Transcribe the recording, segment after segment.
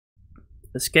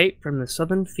Escape from the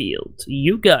southern fields.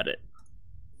 You got it.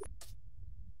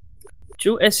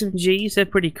 Dual SMGs, they're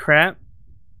pretty crap.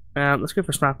 Let's go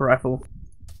for sniper rifle.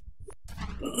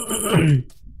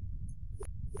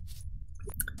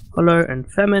 Hollow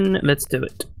and famine, let's do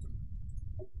it.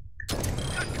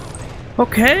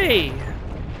 Okay!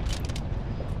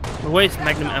 We'll waste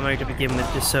magnum ammo to begin with,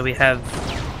 just so we have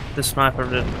the sniper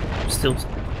to still...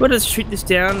 What, let's shoot this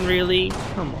down, really?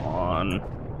 Come on.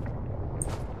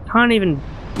 Can't even...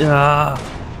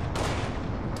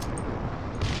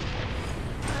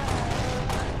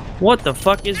 What the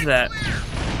fuck is that?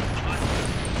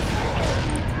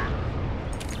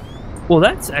 Well,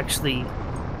 that's actually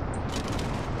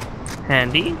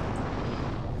handy.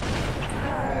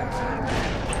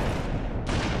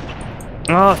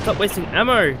 Oh, stop wasting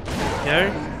ammo. There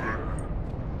you go.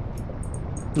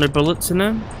 No bullets in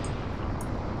there.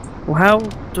 Well, how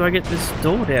do I get this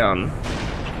door down?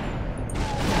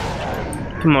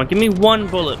 Come on, give me one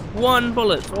bullet. One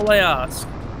bullet, all I ask.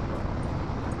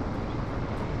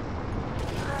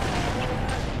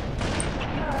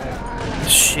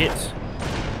 Shit.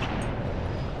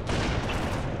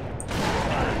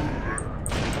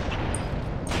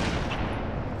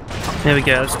 There we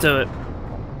go, let's do it.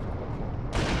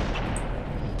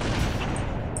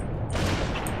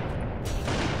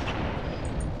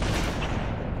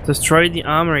 Destroy the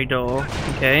armory door,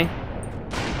 okay.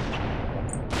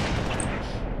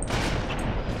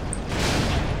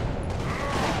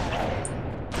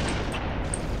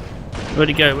 Where'd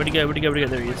he go? Where'd he go? Where'd he go? Where'd he go?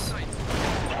 There he is.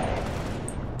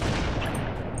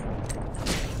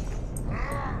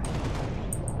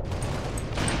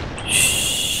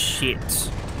 Shit.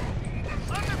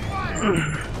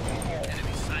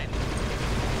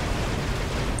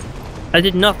 I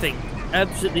did nothing.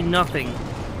 Absolutely nothing.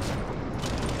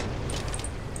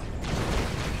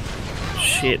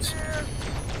 Shit.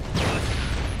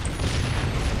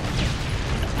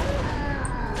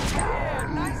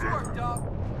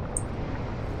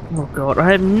 Oh god,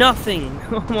 I have nothing!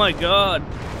 Oh my god!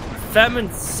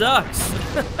 Famine sucks!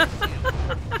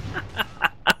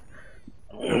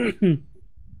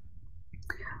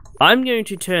 I'm going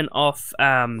to turn off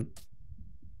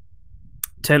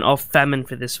famine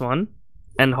for this one,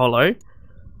 and hollow. Did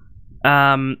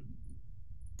I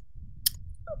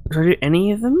do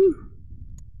any of them?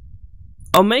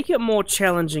 I'll make it more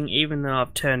challenging even though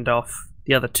I've turned off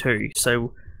the other two,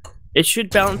 so it should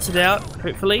balance it out,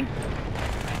 hopefully.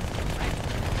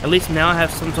 At least now I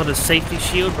have some sort of safety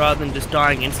shield rather than just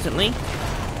dying instantly.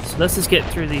 So let's just get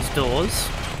through these doors.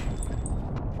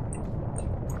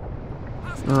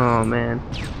 Oh man.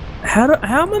 How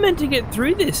am I meant to get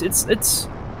through this? It's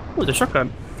oh, the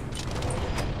shotgun.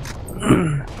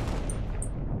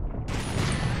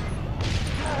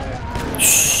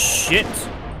 Shit.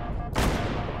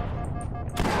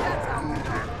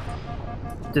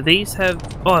 Do these have...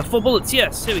 Oh, 4 bullets,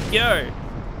 yes! Here we go!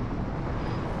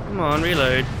 Come on,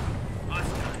 reload.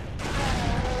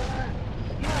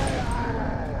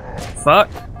 Fuck.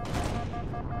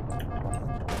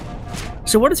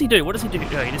 So what does he do? What does he do?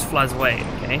 Oh, he just flies away,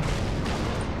 okay.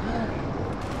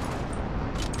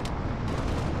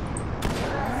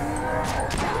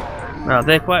 Oh,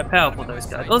 they're quite powerful, those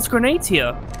guys. Oh, there's grenades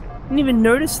here! I didn't even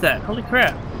notice that. Holy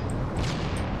crap.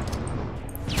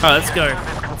 Alright, let's go.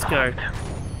 Let's go.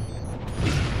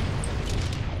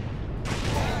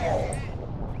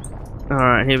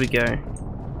 Alright, here we go.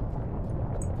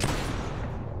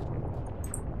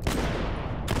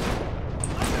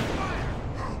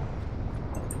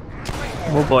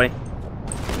 Oh boy.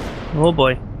 Oh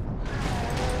boy.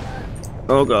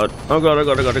 Oh god. Oh god, oh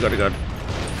god, oh god, oh god, oh god.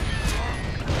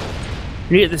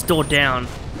 We need to get this door down.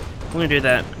 I'm gonna do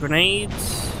that.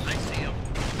 Grenades.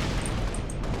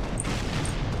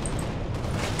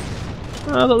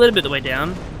 Oh, a little bit of the way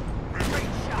down.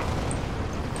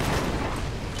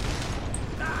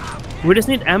 We just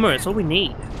need ammo, that's all we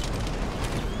need.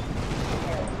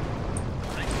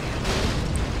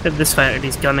 Have this guy at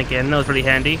his gun again, that was really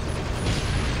handy.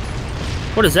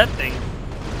 What is that thing?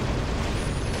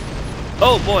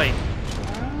 Oh boy!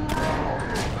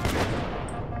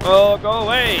 Oh, go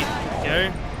away! There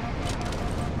we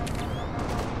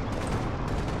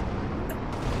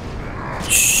go.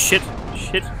 Shit,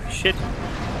 shit, shit,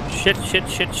 shit, shit,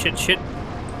 shit, shit, shit.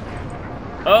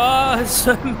 Oh,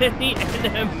 so many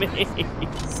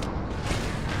enemies!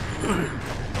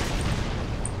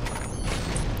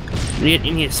 We get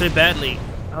in here so badly.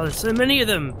 Oh, there's so many of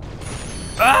them!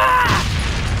 Ah!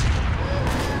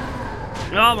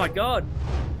 Oh my god!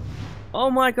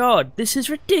 Oh my god, this is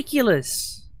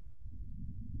ridiculous!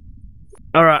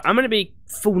 Alright, I'm gonna be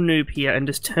full noob here and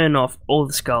just turn off all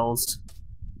the skulls.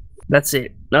 That's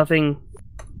it. Nothing.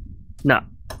 No.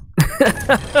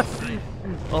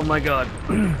 Oh my god.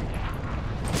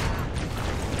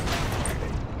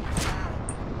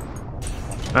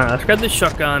 Alright, let's grab this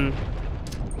shotgun.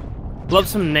 Lob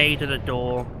some nade at the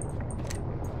door.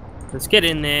 Let's get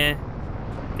in there.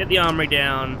 Get the armory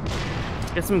down.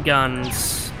 Get some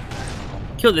guns.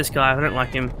 Kill this guy, I don't like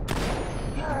him.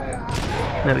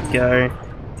 There we go.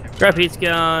 Grab his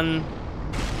gun.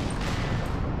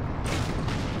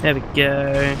 There we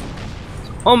go.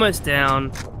 It's almost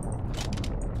down.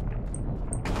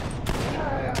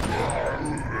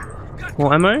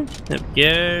 More ammo. There we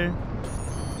go.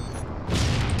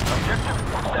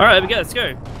 Alright, there we go, let's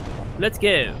go. Let's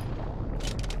go.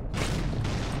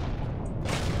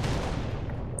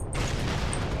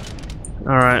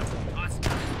 Alright.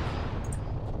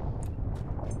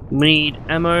 We need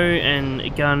ammo and a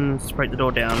gun to break the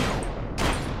door down.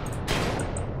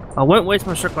 I won't waste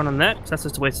my shotgun on that, because that's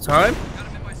just a waste of time.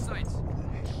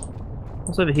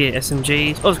 What's over here?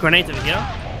 SMGs. Oh, there's grenades over here.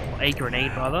 Or a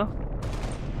grenade, rather.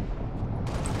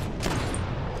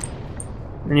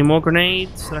 Any more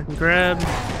grenades that I can grab?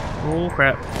 Oh,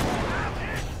 crap.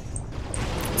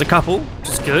 There's a couple, which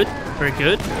is good. Very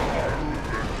good.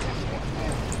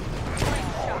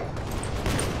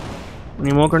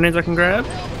 Any more grenades I can grab?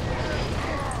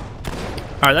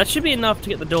 Alright, that should be enough to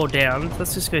get the door down.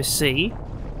 Let's just go see.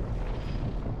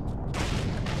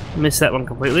 Missed that one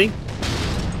completely.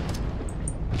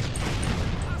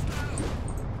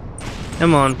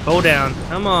 Come on, fall down.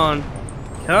 Come on.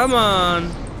 Come on.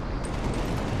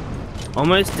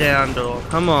 Almost down, door.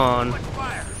 Come on.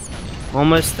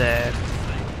 Almost there.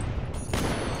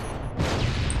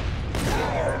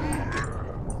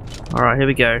 Alright, here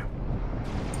we go.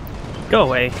 Go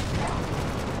away.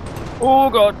 Oh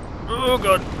god. Oh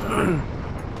god.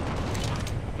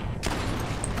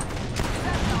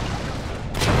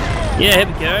 Yeah, here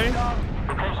we go.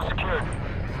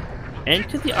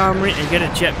 Enter the armory and get a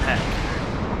jetpack.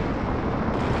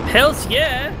 Hells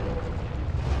yeah!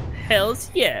 Hells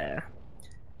yeah!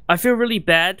 I feel really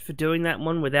bad for doing that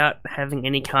one without having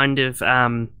any kind of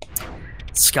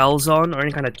skulls on or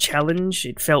any kind of challenge.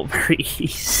 It felt very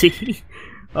easy.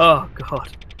 Oh god.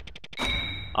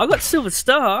 I got Silver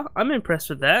Star. I'm impressed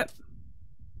with that.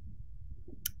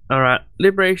 Alright,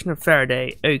 Liberation of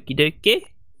Faraday. Okie dokie.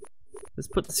 Let's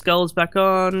put the skulls back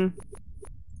on.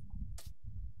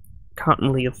 Can't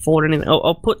really afford anything. Oh,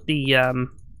 I'll put the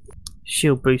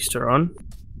shield booster on.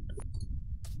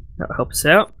 That'll help us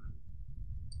out.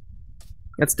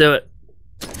 Let's do it.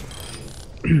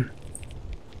 So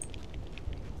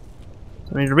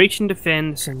I need to reach and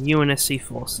defend some UNSC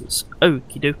forces.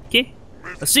 Okie dokie.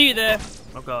 I'll see you there.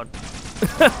 Oh god.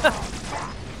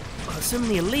 Oh, there's so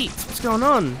many elites. What's going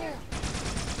on?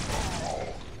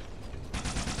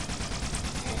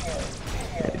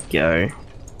 There we go.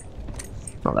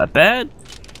 Not that bad.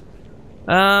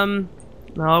 No,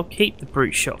 I'll keep the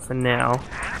brute shot for now.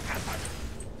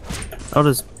 I'll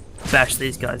just bash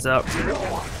these guys up.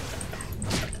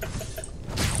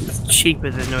 It's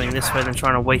cheaper than doing this way than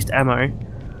trying to waste ammo.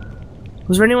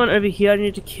 Was there anyone over here I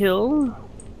need to kill?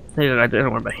 There you go,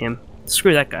 don't worry about him.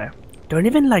 Screw that guy. Don't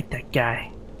even like that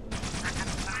guy.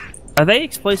 Are they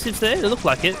explosives there? They look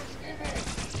like it.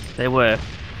 They were.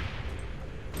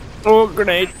 Oh,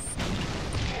 grenade.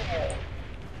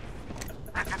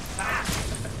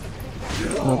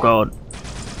 Oh god.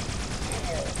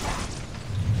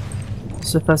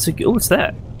 So that's a. Oh, what's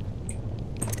that?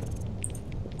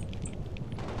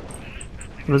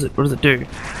 What does it do?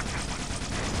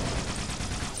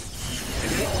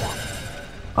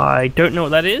 I don't know what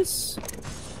that is.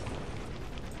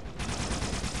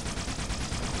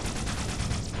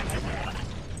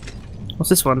 What's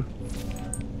this one?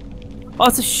 Oh,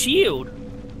 it's a shield!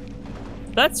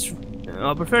 That's...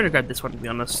 I prefer to grab this one, to be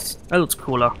honest. That looks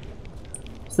cooler.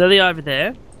 So there they are over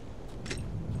there.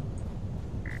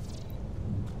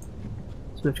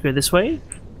 So we have to go this way.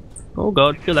 Oh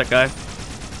god, kill that guy.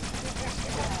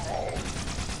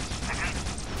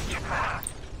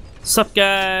 Sup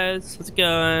guys? How's it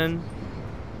going?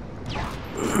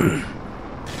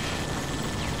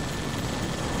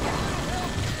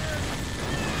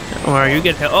 Don't worry, you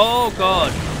get help. Oh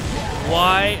god!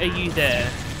 Why are you there?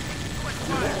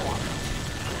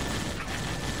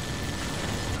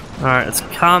 Alright, let's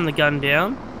calm the gun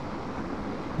down.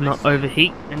 Not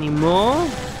overheat anymore.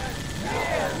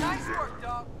 Nice work,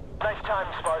 dog. Nice time,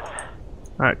 Spartan.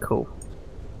 Alright, cool.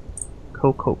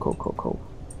 Cool.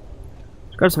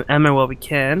 Let's grab some ammo while we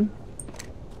can.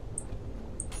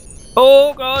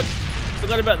 Oh god!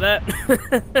 Forgot about that.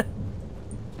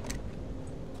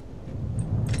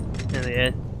 There they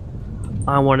are.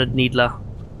 I wanted Needler.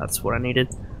 That's what I needed.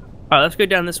 Alright, let's go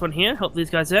down this one here, help these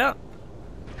guys out.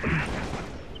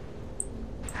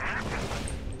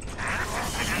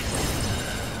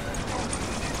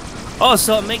 Oh,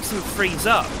 so it makes them freeze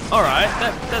up. Alright,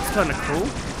 that's kind of cool.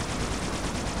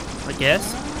 I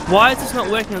guess. Why is this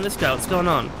not working on this guy? What's going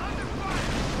on?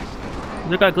 Is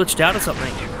the guy glitched out or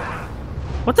something?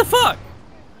 What the fuck?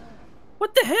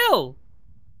 What the hell?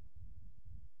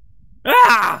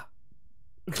 Ah!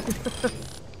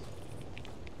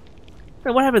 Hey,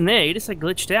 what happened there? He just like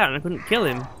glitched out and I couldn't kill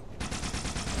him.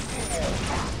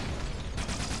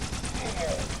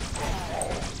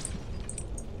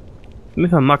 Maybe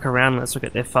if I muck around, let's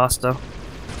get there faster.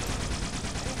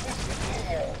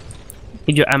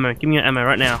 Need your ammo. Give me your ammo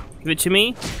right now. Give it to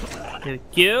me.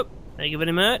 Thank you. Thank you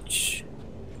very much.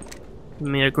 Give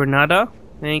me a granada.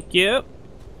 Thank you.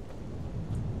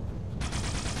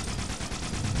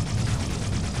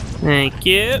 Thank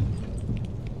you.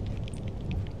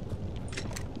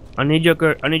 I need your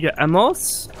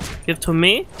ammos. Give to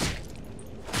me.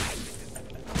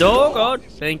 Oh god.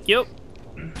 Thank you.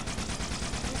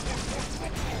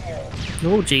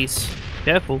 Oh jeez.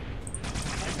 Careful.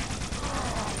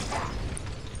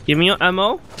 Give me your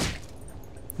ammo.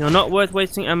 You're not worth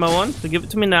wasting ammo on, so give it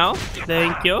to me now.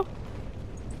 Thank you.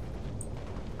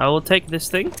 I will take this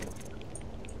thing.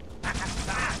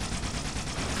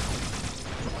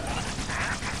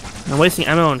 I'm wasting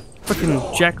ammo on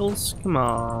freaking jackals. Come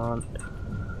on.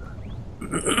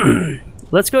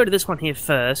 Let's go to this one here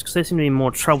first, because they seem to be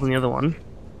more trouble than the other one.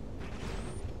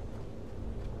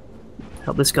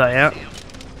 Help this guy out.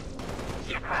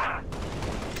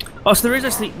 Oh, so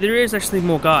there is actually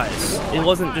more guys. It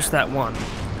wasn't just that one.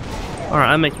 Alright,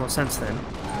 that makes more sense then.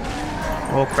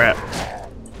 Oh crap.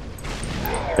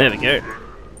 There we go.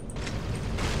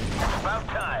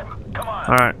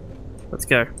 Alright, let's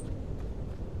go.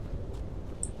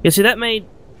 Yeah, see that made...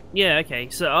 Yeah, okay,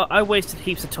 so I wasted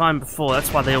heaps of time before,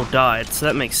 that's why they all died, so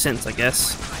that makes sense, I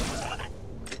guess.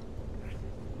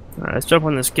 Alright, let's jump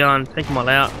on this gun, take them all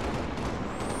out.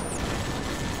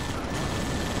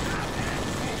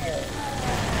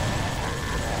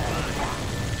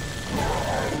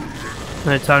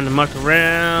 No time to muck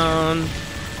around.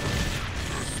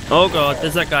 Oh god,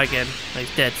 there's that guy again. Oh,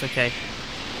 he's dead, it's okay.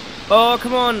 Oh,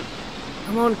 come on.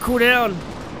 Come on, cool down.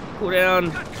 Cool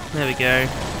down. There we go.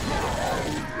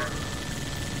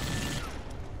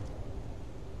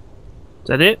 Is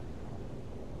that it?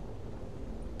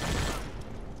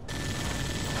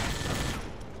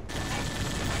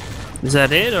 Is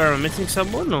that it, or am I missing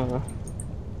someone, or...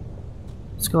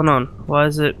 What's going on? Why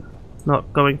is it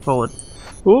not going forward?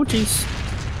 Oh jeez.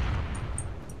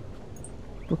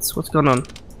 What's going on?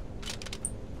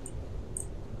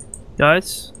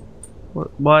 Guys?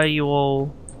 Why are you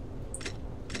all...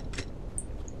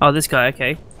 Oh, this guy,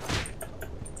 okay.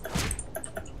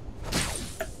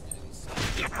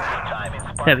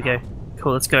 There we go.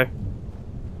 Cool, let's go.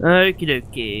 Okie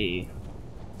dokie.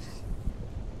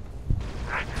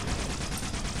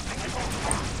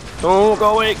 Oh,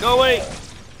 go away, go away!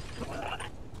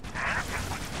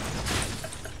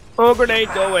 Oh, grenade,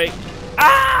 go away.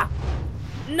 Ah!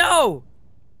 No!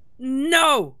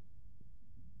 No!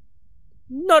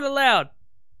 Not allowed.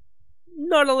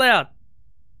 Not allowed.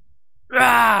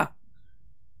 Ah!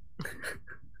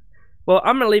 Well,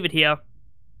 I'm gonna leave it here.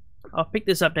 I'll pick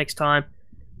this up next time.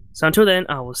 So until then,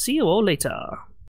 I will see you all later.